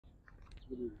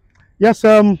Yes,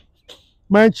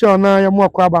 mention na ya mo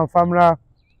kwaba famra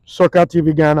Soccer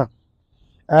TV Ghana.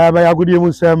 Ba ya gudi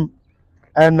mu sem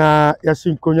na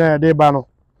yasin konya ya de ba no.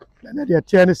 Na de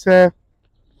tie ne se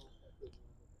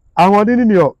ahode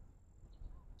ni yo.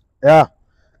 Yeah.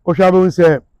 Ko sha be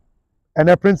se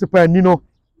ene principal ni no.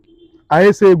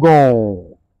 Aye say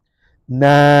go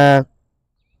na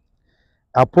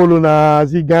Apollo na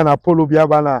Ghana Apollo bia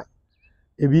ba na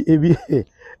ebi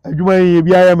adwuma yi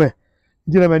ebi ayeme.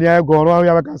 Jina mani aye go no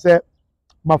ya ka se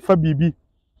mafa bibi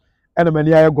ena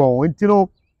mani aye go. Nti no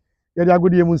ya de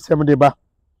agudi mu sem de ba.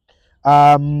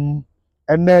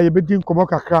 Ene yebedi nkomo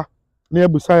kakra na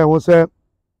ebusa ya ho se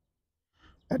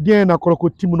ade na koroko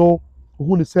tim no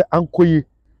hu ne se ankoyi.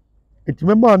 Enti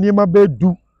mema niema be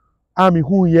du ami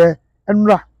hu ye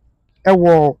enra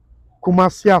ewo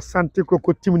Kumasi Asante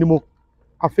koroko tim ni mo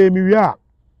afa mi wi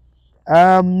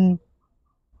a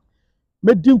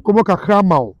medi nkomo kakra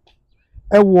ma o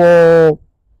ewo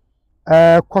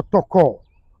kotoko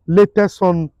latest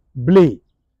on Blay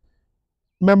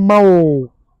mema o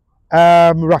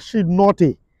Rashid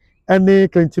Nortey any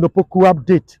Poku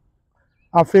update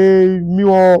afe mi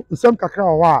o nsem kakra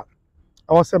o wa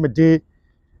awo se me de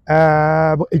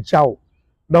ejao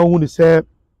na hu ni se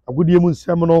agudie mu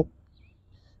nsem no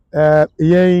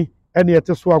yen ene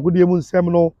yete so agudie mu nsem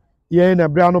no yen na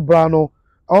bra no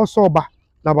also ba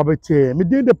na babete me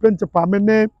de principal me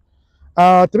ne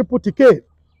triple TK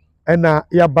ena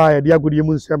ya ba ya de agudie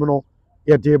mu nsem no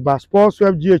ye de ba sports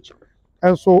FGH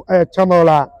enso channel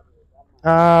a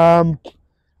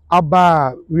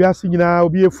aba wiase nyina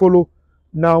obi e follow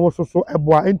na wo so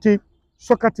eboa enti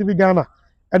Soccer TV Ghana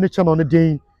ene channel ne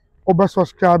den oba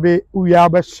subscribe wi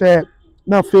aba share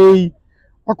na fei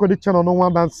akodi channel no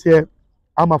wan dance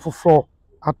ama foforo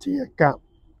ateka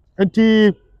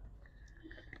enti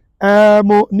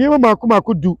mo niema makoma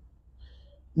du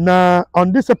na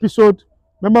on this episode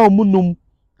mema omunum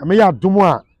me ya domo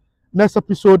a next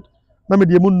episode na me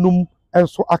de munum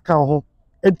enso aka ho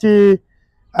enti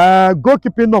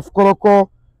goalkeeping of Koroko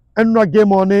enra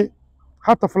game on it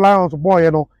Heart of Lions boy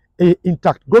you know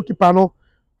intact goalkeeper no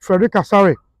Frederick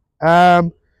Asare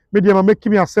media make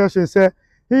me assertion say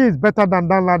he is better than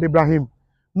Danlad Ibrahim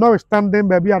notwithstanding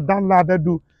maybe a Danlad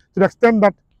do to the extent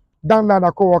that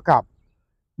Danlad ko work up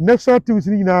national teams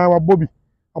ni na wa Bobby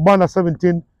about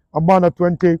 17 about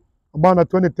 20 about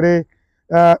 23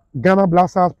 Ghana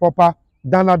Blasters proper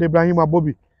Danlad Ibrahim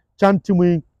Bobby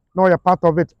chantimu no you part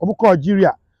of it omuko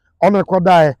Algeria ono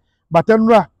kodae but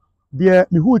enra de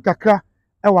mihu kakra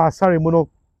e wa Asare mu no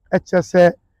eche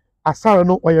se Asare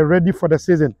no are ready for the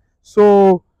season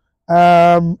so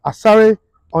Asare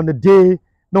on the day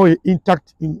no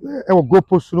intact in our goal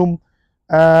post room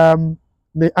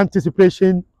the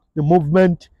anticipation the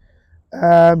movement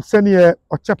senior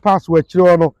or pass we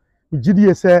chiro no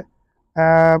gidi say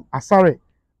Asare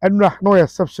enra no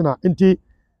exceptional inti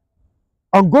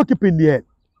on goalkeeping there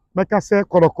make us say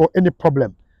Koroko any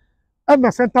problem and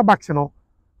the center backs you know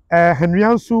Henry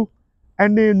Ansu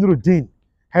and Nuruddin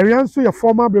Henry Ansu a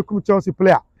former Brekum Chelsea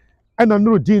player and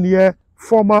Nuruddin here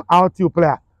former RTU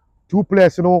player two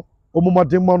players you know omoma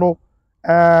demono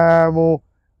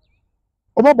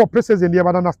omabo places in the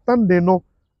but understanding no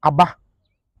aba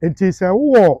enti say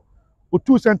wo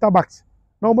two center backs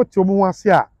na omo ti omo wan se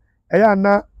a eya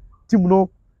na team no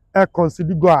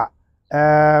consider go a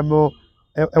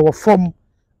form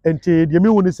enti de mi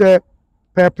woni say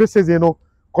per places you know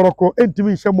Koroko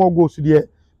entimi nhye mo goals de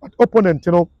but opponent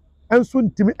no enso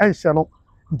ntimi enhye no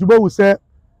ntuba wu say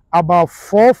about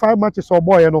 4-5 matches or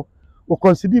boy you know we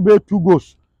consider be 2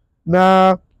 goals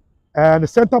na the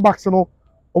center backs no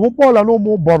omo ball na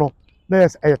omo bono na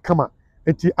yes kama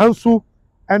enti Ansu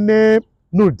ene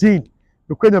Nuruddin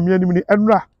bekwanya me anim ni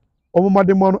enra omo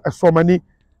mademo no esomani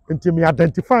enti me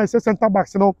identify say center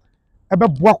backs no ebe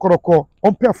boa Koroko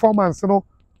on performance no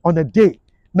on a day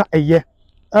na eye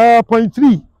point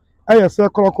 3 say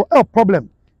Koroko problem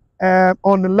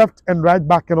on the left and right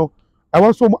back you know I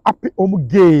want some happy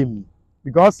game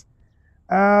because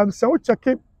so we check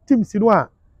teams you know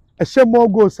a share more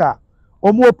goals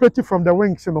more operating from the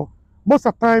wings you know most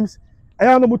of the times I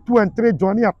am number 2 and 3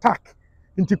 joining attack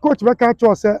into coach back at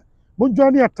us say mon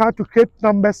joining attack to create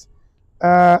numbers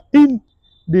in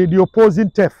the opposing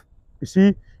turf you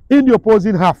see in the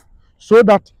opposing half so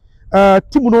that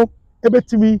team no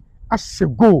ebetimi ashe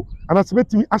goal and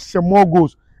asebetimi ashe more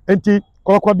goals enti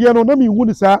Koroko dia no na mi hu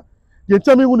ni sa ye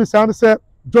chami hu ni sa na say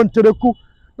John Tereku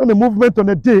na the movement on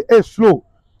the day is slow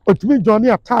otimi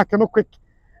joining attack no quick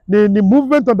the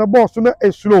movement on the ball so na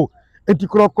is slow enti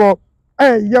Koroko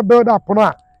ya build up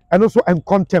na and also and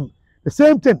contempt the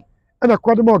same thing and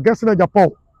according to Japan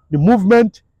the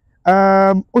movement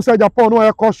Usa Japan no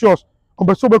are cautious on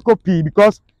the sober copy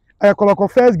because I call a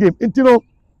first game. Intino,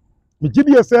 me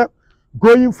GDS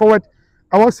going forward.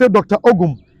 I want to say Dr.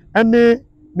 Ogum and the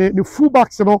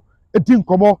fullbacks, you know, a team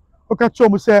come on. Okay, so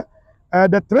we say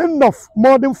the trend of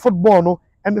modern football, no,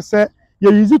 and they say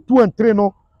you use it 2 and 3,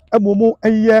 no, a momo a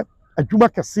year, a juma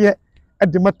kasiye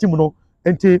at the matimono,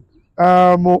 and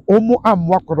omo am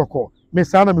wakodoko.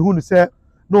 Mesana me who say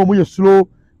no more slow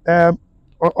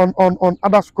on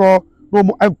other score, no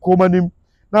more uncommon.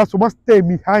 Now so must stay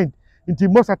behind. Into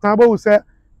most of the time we say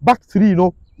back 3,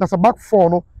 no, that's a back 4,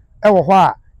 no,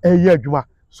 ewa a year juma.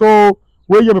 So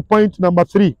where you have point number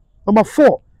 3. Number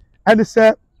 4, and it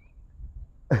said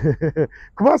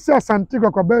come on, say Santiago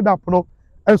ko build up no,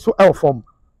 and so form.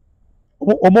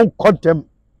 Among contem.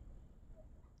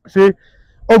 See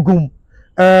Ogum.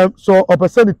 So a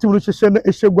person the team which send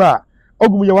Eshegwa.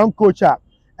 Ogum you one coach.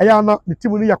 Ayana the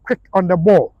team you quick on the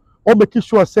ball. Or make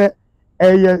sure say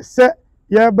say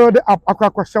build up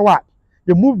akwa shawa.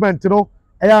 The movement, you know,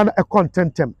 ayana a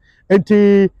contentem.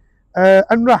 Enti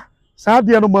anra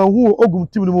sadia no man who Ogum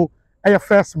team no a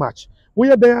first match. We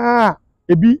are there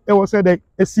ebi e was said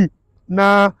esi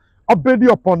na upgrade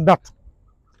upon that.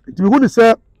 It we want to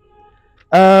say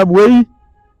we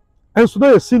and so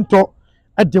there is Sinto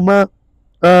at the man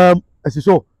as you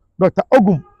saw Dr.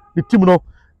 Ogum the team no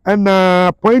and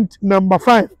point number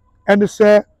 5 and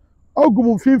say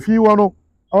Ogum fifi wano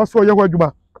also ya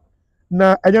waduma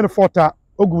na anya forta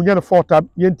Ogum nya forta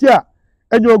yentia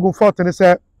anya Ogum forta ne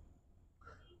say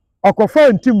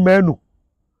okofa team manu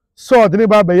so de ne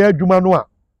ba ba ya adwuma no a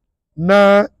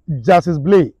na Justice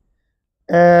Blay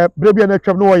Brabia na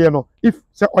twam no wo ye no if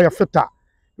say oya fitter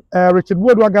Richard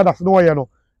Woodwa gathers no wo ye no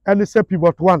and say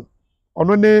pivot 1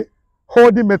 ono ne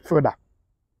holding midfielder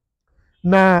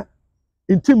na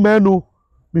inti manu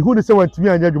me hu ne say wantimi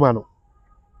anya adwuma no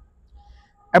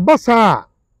ebasa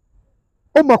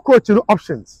o ma coach no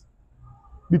options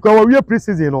because we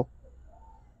pre-season no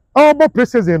our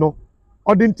pre-season no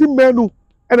or the inti manu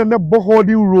and na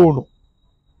holding role no.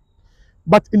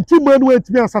 But in team when we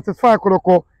to be satisfied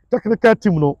koroko technical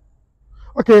team no.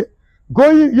 Okay,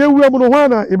 going ye we no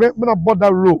wana e be na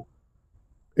border row.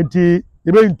 Enti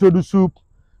e be introduce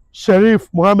Sheriff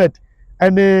Mohammed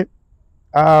and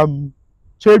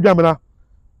Che Jamana.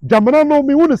 Jamana no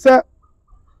me won say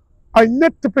I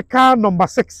net typical number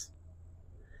 6.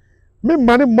 Me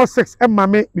money more 6 and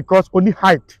mame because only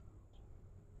height.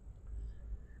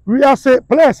 We are say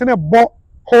players in a ball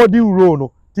holding row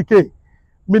no. TK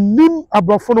menim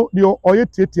abrofono de oye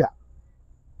tietia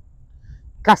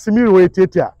Casemiro oye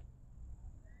tietia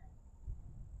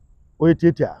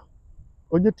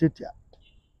onye tietia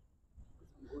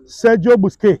Sergio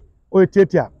Busquets oye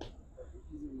tietia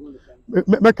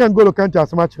me kan golo kan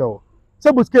as match o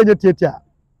se Busquets onye tietia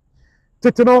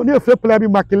teteno ne free player bi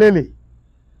Makelele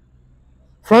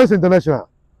France International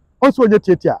also onye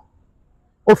tietia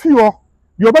ofio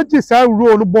de obaji sa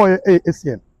rule no boy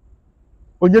esien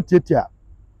onye tietia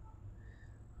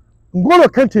Ngolo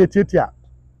Kante tietia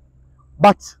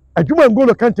but adwuma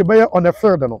Ngolo Kante be on the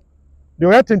field no the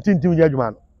way tintin nya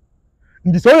adwuma no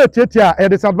ndi so ye tietia a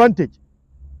disadvantage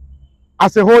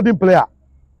as a holding player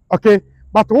okay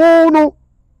but no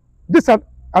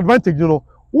disadvantage you know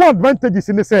what advantage is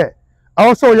in the say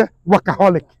also ye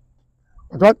workaholic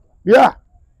but yeah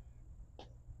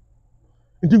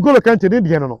ndi Ngolo Kante dey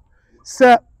dey no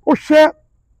say o share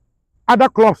other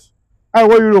clubs I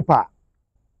wo Europe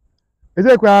is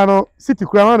it no City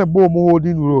kwa na ball mo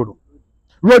holding road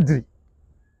Rodri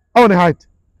on the height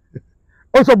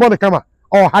also born the camera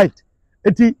or height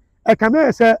eti e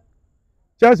camera say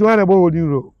Chelsea na ball holding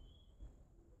road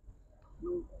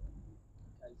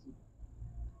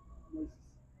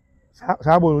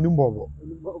sa ball ni mbobo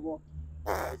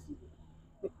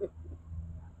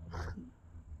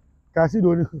kasi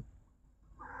do ni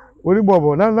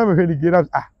mbobo na me hwe ni gira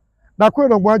na ko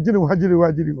no mo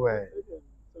agiri we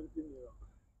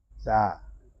Sir,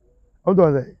 how do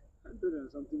I say?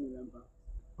 100 million pounds.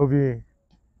 Okay.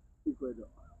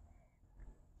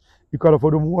 Equal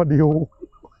for the more deal.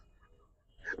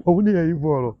 Only a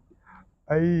follow.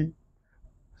 I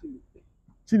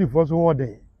Chini for some more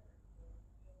day.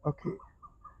 Okay.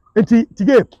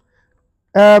 Today,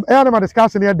 I am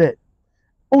discussing here that.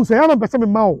 Oh, say I am person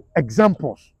mau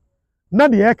examples. Na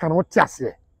the air cannot test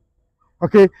here.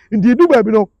 Okay. Indeed, do baby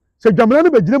no. Say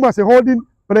Jamani be jina as a holding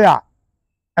player.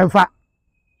 En fa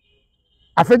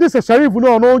afeje se Sheriff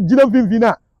no jina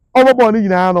finfina obobo ni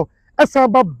nyina no esa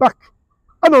back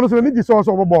ana no so ni so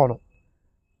obobo no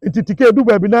entitike du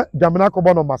ba bi na Jamina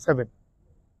kobo number 7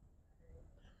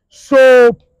 so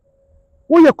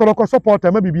we ye koroko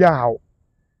supporter ma bibia hawo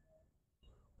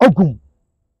ogum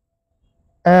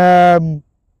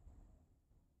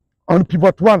on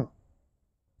pivot 1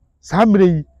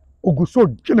 samre oguso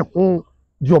dwene ho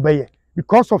di obeye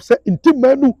because of say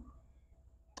intimanu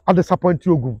are disappoint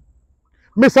ogum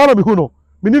me sana me hu no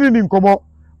me ni nkomo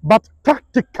but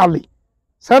tactically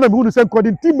sana me hu no say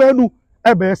according intimanu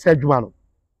ebe say adwuma no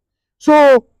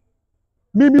so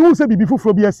me hu say bibi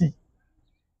fufuro bi asi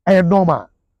e normal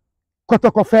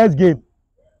kotoko first game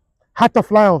Heart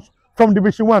of Lions from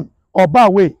Division 1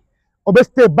 or way or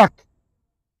stay back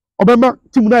or be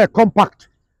team na compact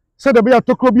say the be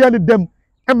atokro bia ni dem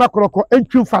e makoroko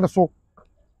entwi fa so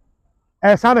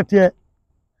sanete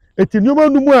eti nyoma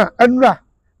numu a enra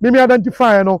me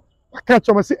identify no catch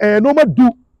am say no ma do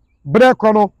break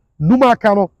no numa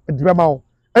aka no edibe ma wo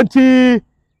enti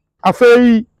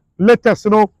afei latest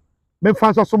no me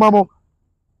fa so mamo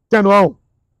 10 wow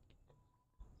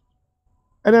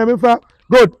and me fa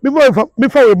good me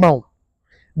fa we ma wo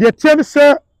the team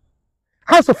say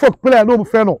House of Folk player no mo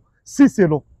fe no Sise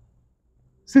no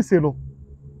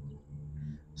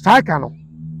Saika no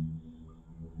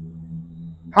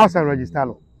House and register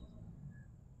no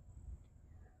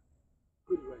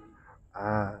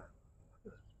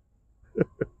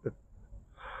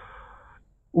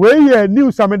we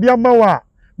news amedi amawa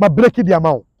ma break the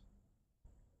amount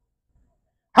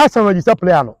House and register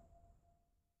player no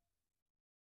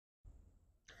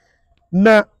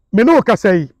na me no ka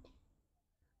say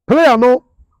player no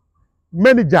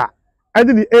manager and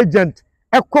the agent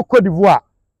Cote d'Ivoire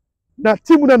na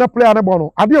team na player na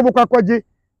bono ade o mokwa kwaje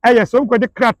so mkwade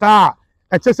krata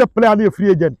a chese player na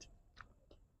free agent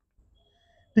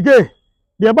dige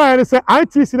the buy na say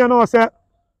ITC na no say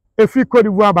e free Cote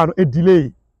d'Ivoire ba no e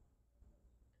delay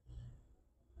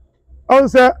on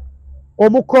say o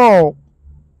mo call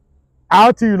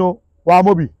out wa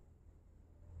mobi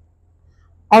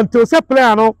until say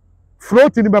player no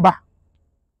float ni baba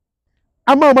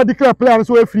ama ma declare player no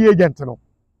so a free agent no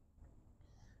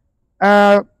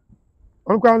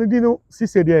on kwa ni dino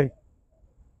Sise dey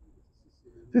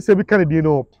Sise bi kan di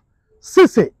no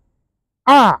Sise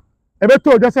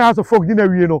ebeto just say House of Folk di na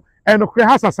wie no and no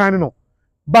has assign no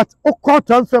but o call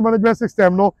transfer management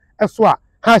system no eso a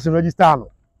has register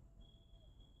no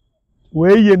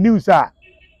we ye news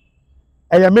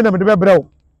me na me de bebrɛ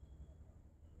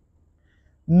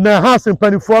na has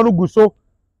mpanifo no guso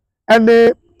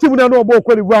ene team na no obo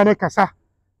kwali bua na kasa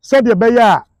said the be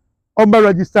ya on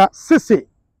register Sise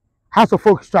House of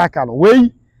Folk striker no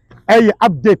we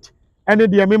update ene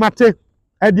de me mate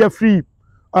e de free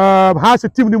has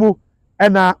team ni mu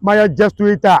ena my just to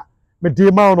it me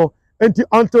de ma no enti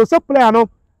until so player no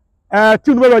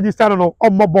team no register no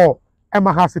on mobile e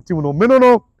ma has team no me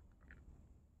no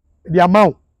the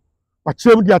amount but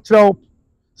chem dia trel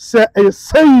say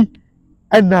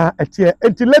ena etie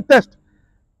enti latest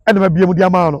ena ma biem dia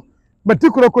amount no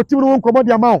metikuro ko team no nkomo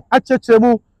dia amount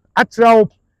achechemu atrel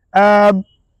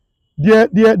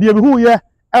die hu ye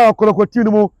e okoro team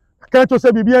no mu kan to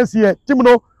say bibiansie team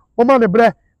no mama ne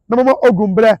bre na mama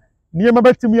ogum bre niema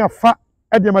betimi afa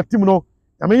e de ma team no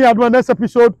na me ya do next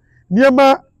episode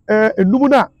niema enum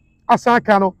na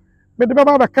asaka no me de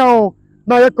baba ka o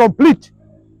na ye complete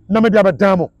na me de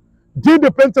abadamo di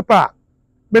the principal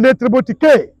me ne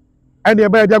tributike ene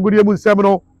ba dia gudi mu nsem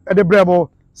no e de bre mo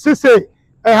Sise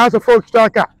House of Folk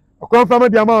striker confirm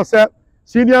the amount say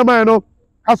senior man no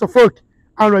House of Folk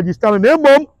and register na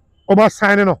mom oba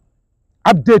sign no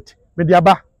update me de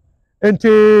aba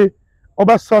enti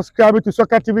oba subscribe to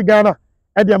Soccer TV Ghana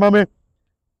e de amame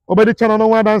oba de channel no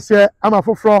one dance ama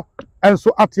foforo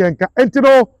enso atienka enti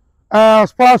no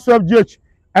Sports FGH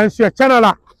enso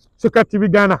channel Soccer TV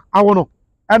Ghana awono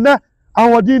ene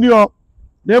awodini o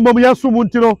na mom yasum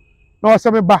ntino na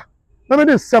oseme ba na me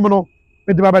de sem no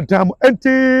me de baba dam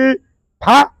enti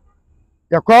pa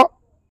yakọ